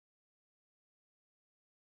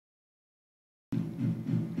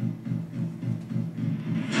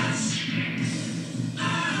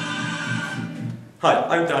Hi,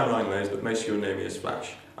 I'm Dan Ryan Lowes, but most of you will know me as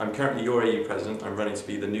Flash. I'm currently your AU President. I'm running to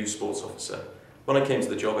be the new sports officer. When I came to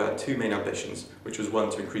the job, I had two main ambitions, which was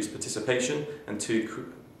one, to increase participation, and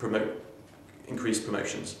two, increase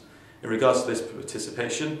promotions. In regards to this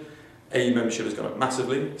participation, AU membership has gone up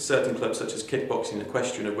massively. Certain clubs such as kickboxing and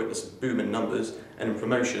equestrian have witnessed a boom in numbers, and in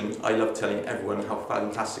promotion, I love telling everyone how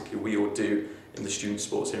fantastically we all do in the student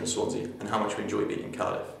sports here in Swansea and how much we enjoy being in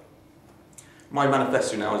Cardiff. My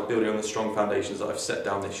manifesto now is building on the strong foundations that I've set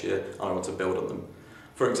down this year, and I want to build on them.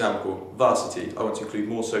 For example, varsity, I want to include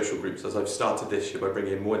more social groups, as I've started this year by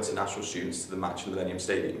bringing in more international students to the match in the Millennium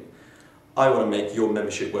Stadium. I want to make your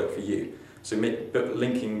membership work for you, so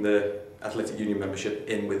linking the athletic union membership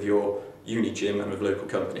in with your uni gym and with local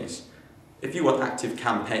companies. If you want active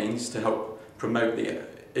campaigns to help promote the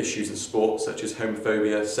issues in sport, such as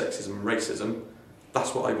homophobia, sexism and racism,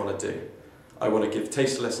 that's what I want to do. I want to give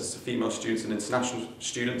taster lessons to female students and international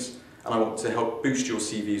students, and I want to help boost your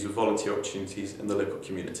CVs with volunteer opportunities in the local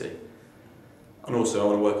community. And also I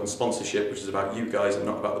want to work on sponsorship, which is about you guys and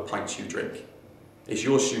not about the pints you drink. It's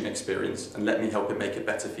your student experience, and let me help it make it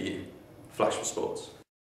better for you. Flash for Sports.